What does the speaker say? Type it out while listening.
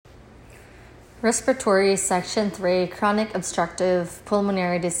Respiratory Section 3 Chronic Obstructive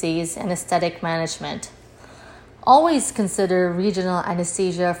Pulmonary Disease and Aesthetic Management. Always consider regional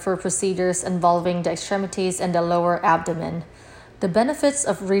anesthesia for procedures involving the extremities and the lower abdomen. The benefits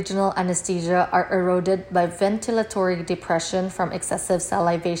of regional anesthesia are eroded by ventilatory depression from excessive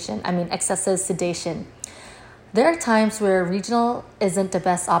sedation. There are times where regional isn't the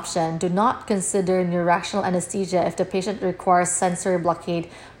best option. Do not consider neuraxial anesthesia if the patient requires sensory blockade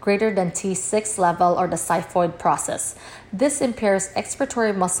greater than T6 level or the xiphoid process. This impairs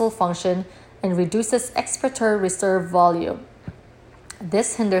expiratory muscle function and reduces expiratory reserve volume.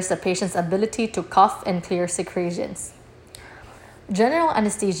 This hinders the patient's ability to cough and clear secretions. General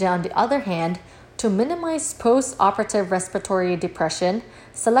anesthesia, on the other hand, to minimize post-operative respiratory depression,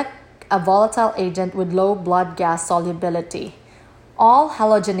 select a volatile agent with low blood gas solubility. All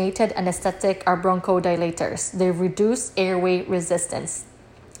halogenated anesthetic are bronchodilators. They reduce airway resistance.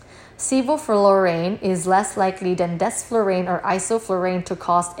 Sevoflurane is less likely than desflurane or isoflurane to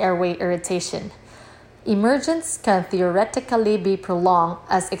cause airway irritation. Emergence can theoretically be prolonged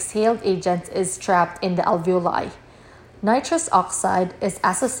as exhaled agent is trapped in the alveoli. Nitrous oxide is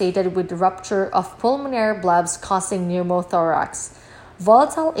associated with rupture of pulmonary blebs causing pneumothorax.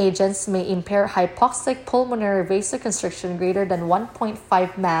 Volatile agents may impair hypoxic pulmonary vasoconstriction greater than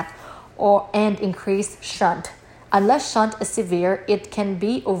 1.5 Mach and increase shunt. Unless shunt is severe, it can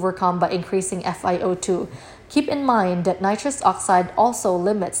be overcome by increasing FiO2. Keep in mind that nitrous oxide also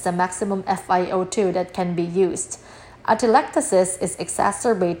limits the maximum FiO2 that can be used. Atelectasis is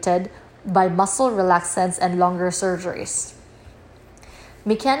exacerbated by muscle relaxants and longer surgeries.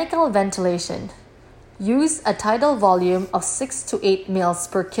 Mechanical ventilation. Use a tidal volume of 6 to 8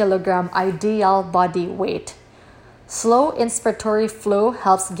 mL per kilogram ideal body weight. Slow inspiratory flow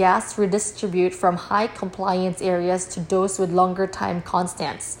helps gas redistribute from high compliance areas to those with longer time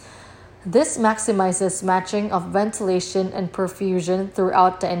constants. This maximizes matching of ventilation and perfusion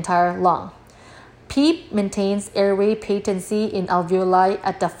throughout the entire lung. PEEP maintains airway patency in alveoli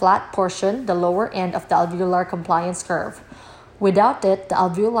at the flat portion, the lower end of the alveolar compliance curve. Without it, the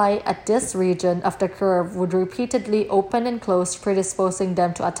alveoli at this region of the curve would repeatedly open and close, predisposing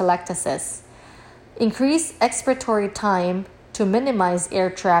them to atelectasis. Increase expiratory time to minimize air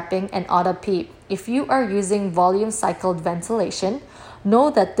trapping and auto-PEEP. If you are using volume-cycled ventilation,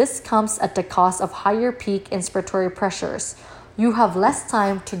 know that this comes at the cost of higher peak inspiratory pressures. You have less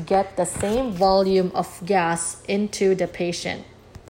time to get the same volume of gas into the patient.